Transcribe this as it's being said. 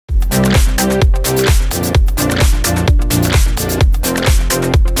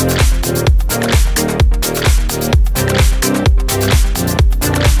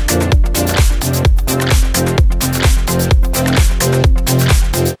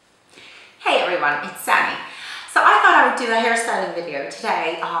everyone, it's Sanni. So I thought I would do a hairstyling video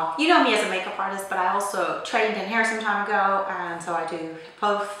today. You know me as a makeup artist, but I also trained in hair some time ago, and so I do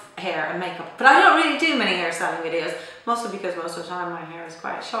both hair and makeup. But I don't really do many hairstyling videos, mostly because most of the time my hair is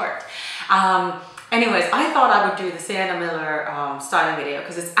quite short. Anyways, I thought I would do the Sienna Miller styling video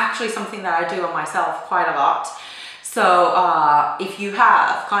because it's actually something that I do on myself quite a lot. So if you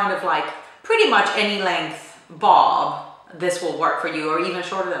have kind of like pretty much any length bob, this will work for you, or even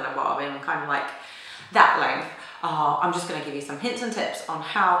shorter than a bob and kind of like that length. I'm just going to give you some hints and tips on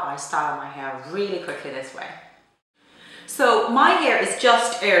how I style my hair really quickly this way. So my hair is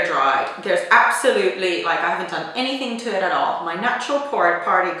just air dried. There's absolutely, like, I haven't done anything to it at all. My natural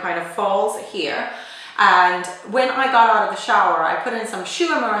parting kind of falls here. And when I got out of the shower, I put in some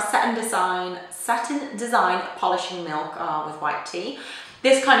Shimmer Satin Design polishing milk with white tea.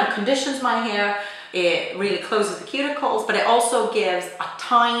 This kind of conditions my hair. It really closes the cuticles, but it also gives a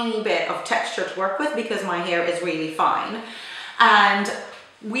tiny bit of texture to work with because my hair is really fine. And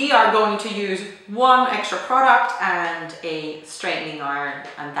we are going to use one extra product and a straightening iron,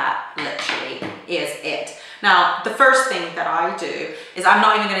 and that literally is it. Now, the first thing that I do is I'm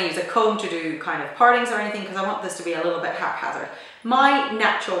not even going to use a comb to do kind of partings or anything because I want this to be a little bit haphazard. My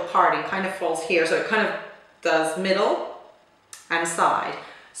natural parting kind of falls here, so it kind of does middle and side.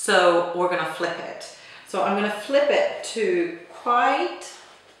 So we're going to flip it. So I'm going to flip it to quite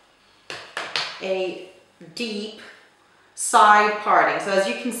a deep side parting. So as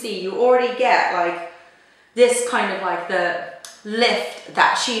you can see, you already get like this kind of like the lift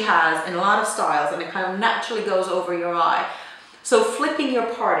that she has in a lot of styles, and it kind of naturally goes over your eye. So flipping your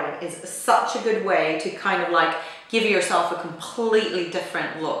parting is such a good way to kind of like give yourself a completely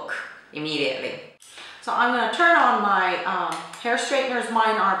different look immediately. So I'm going to turn on my hair straighteners.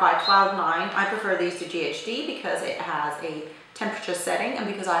 Mine are by Cloud9. I prefer these to GHD because it has a temperature setting, and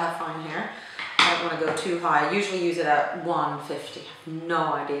because I have fine hair, I don't want to go too high. I usually use it at 150. I have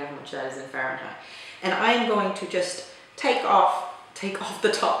no idea how much that is in Fahrenheit. And I am going to just take off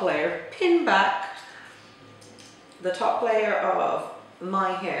the top layer, pin back the top layer of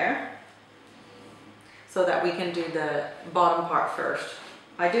my hair so that we can do the bottom part first.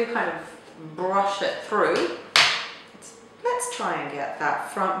 I do kind of brush it through. Let's try and get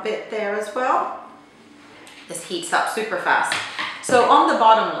that front bit there as well. This heats up super fast. So on the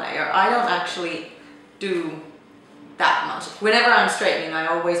bottom layer, I don't actually do that much. Whenever I'm straightening, I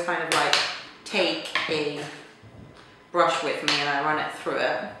always kind of like take a brush with me and I run it through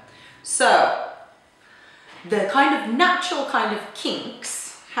it. So the kind of natural kind of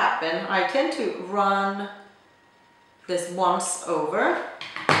kinks happen. I tend to run this once over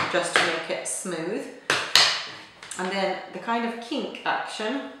just to make it smooth. And then the kind of kink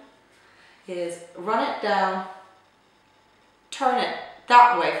action is run it down, turn it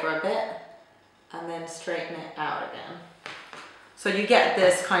that way for a bit, and then straighten it out again. So you get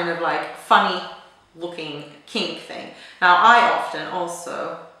this kind of like funny looking kink thing. Now I often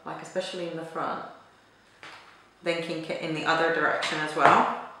also, like especially in the front, then kink it in the other direction as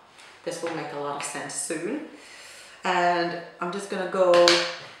well. This will make a lot of sense soon. And I'm just gonna go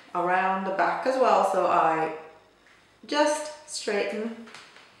around the back as well, so I just straighten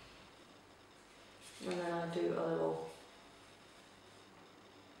and then I'll do a little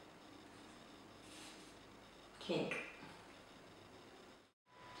kink.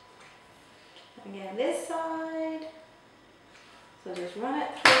 Again, this side, so just run it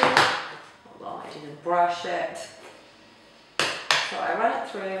through. Hold on, I didn't brush it. So I run it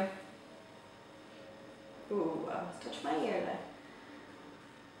through. Ooh, I almost touched my ear there.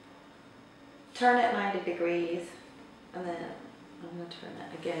 Turn it 90 degrees, and then I'm going to turn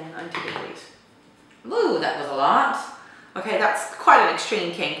it again 90 degrees. Ooh, that was a lot. Okay, that's quite an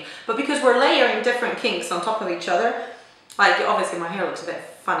extreme kink, but because we're layering different kinks on top of each other, like obviously my hair looks a bit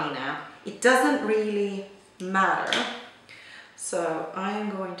funny now, it doesn't really matter. So I'm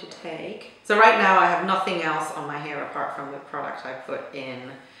going to take, so right now I have nothing else on my hair apart from the product I put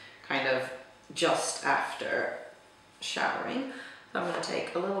in kind of just after showering. So I'm going to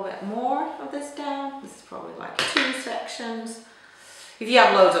take a little bit more of this down. This is probably like 2 sections. If you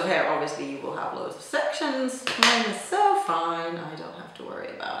have loads of hair, obviously you will have loads of sections. Mine is so fine, I don't have to worry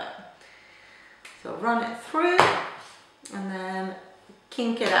about it. So run it through and then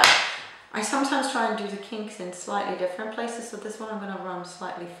kink it out. I sometimes try and do the kinks in slightly different places. So this one I'm going to run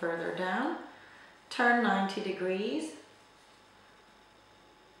slightly further down. Turn 90 degrees.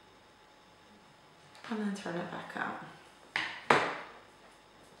 And then turn it back out.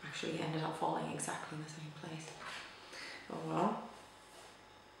 Actually, it ended up falling exactly in the same place. Oh well.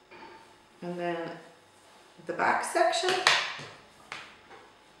 And then the back section.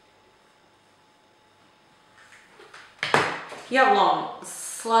 you have long,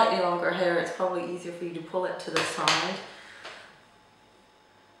 slightly longer hair, it's probably easier for you to pull it to the side.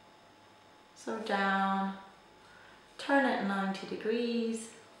 So down, turn it 90 degrees,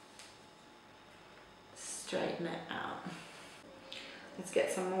 straighten it out. Let's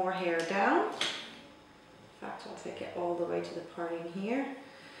get some more hair down. In fact, I'll take it all the way to the parting here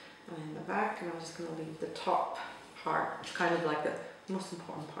and in the back, and I'm just going to leave the top part. It's kind of like the most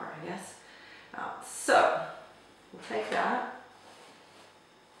important part, I guess. So we'll take that.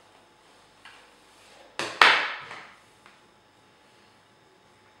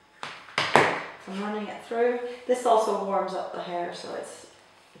 I'm running it through. This also warms up the hair, so it's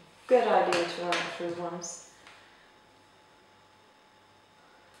a good idea to run it through once.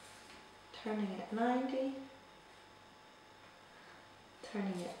 Turning it 90,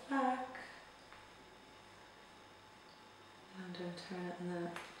 turning it back, and then turn it, and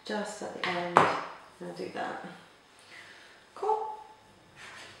then just at the end, I'm going to do that. Cool.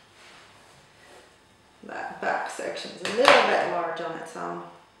 That back section is a little bit large on its own.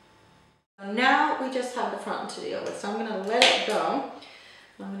 Now we just have the front to deal with, so I'm going to let it go.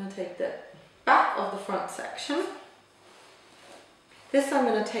 I'm going to take the back of the front section. This I'm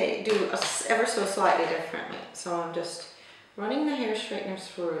going to do ever so slightly differently. So I'm just running the hair straightener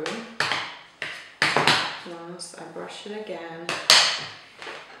through. Once I brush it again.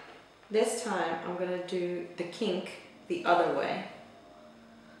 This time I'm going to do the kink the other way.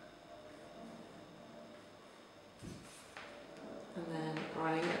 And then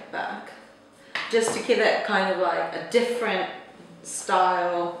running it back. Just to give it kind of like a different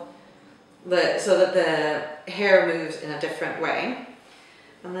style, so that the hair moves in a different way.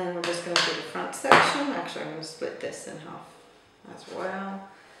 And then we're just going to do the front section. Actually, I'm going to split this in half as well.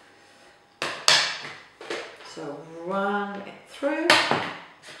 So run it through.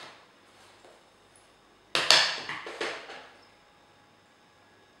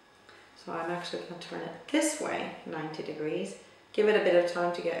 So I'm actually going to turn it this way, 90 degrees. Give it a bit of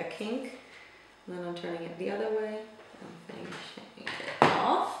time to get a kink. And then I'm turning it the other way and finishing it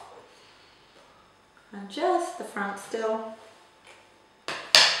off. And just the front still.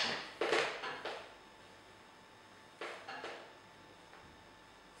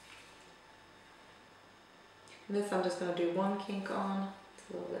 And this I'm just going to do one kink on. It's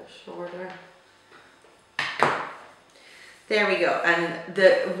a little bit shorter. There we go. And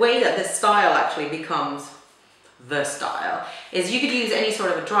the way that this style actually becomes the style is you could use any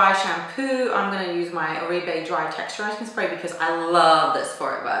sort of a dry shampoo. I'm going to use my Oribe dry texturizing spray because I love this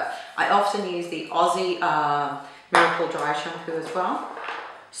for it, but I often use the Aussie Miracle dry shampoo as well.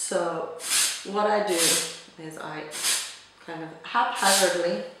 So what I do is I kind of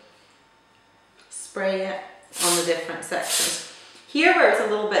haphazardly spray it on the different sections. Here where it's a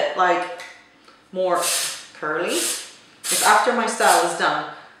little bit like more curly, if after my style is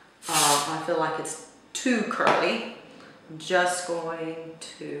done I feel like it's too curly, I'm just going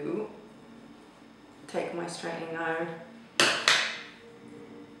to take my straightening iron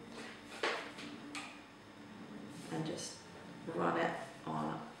and just run it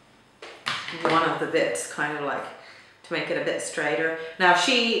on one of the bits, kind of like to make it a bit straighter. Now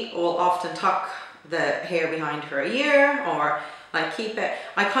she will often tuck the hair behind her ear, or like keep it.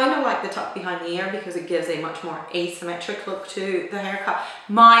 I kind of like the tuck behind the ear because it gives a much more asymmetric look to the haircut.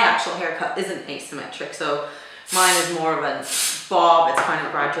 My actual haircut isn't asymmetric, so mine is more of a bob. It's kind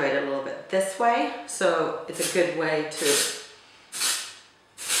of graduated a little bit this way, so it's a good way to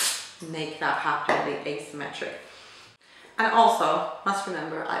make that happily asymmetric. And also, must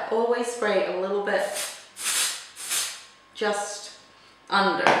remember, I always spray a little bit just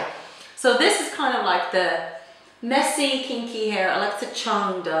under. So this is kind of like the messy, kinky hair. Alexa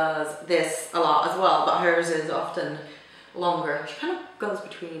Chung does this a lot as well, but hers is often longer. She kind of goes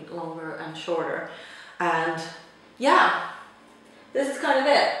between longer and shorter. And yeah, this is kind of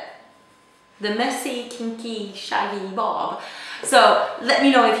it. The messy, kinky, shaggy bob. So let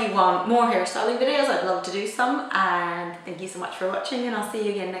me know if you want more hairstyling videos. I'd love to do some. And thank you so much for watching, and I'll see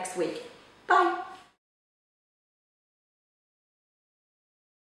you again next week. Bye.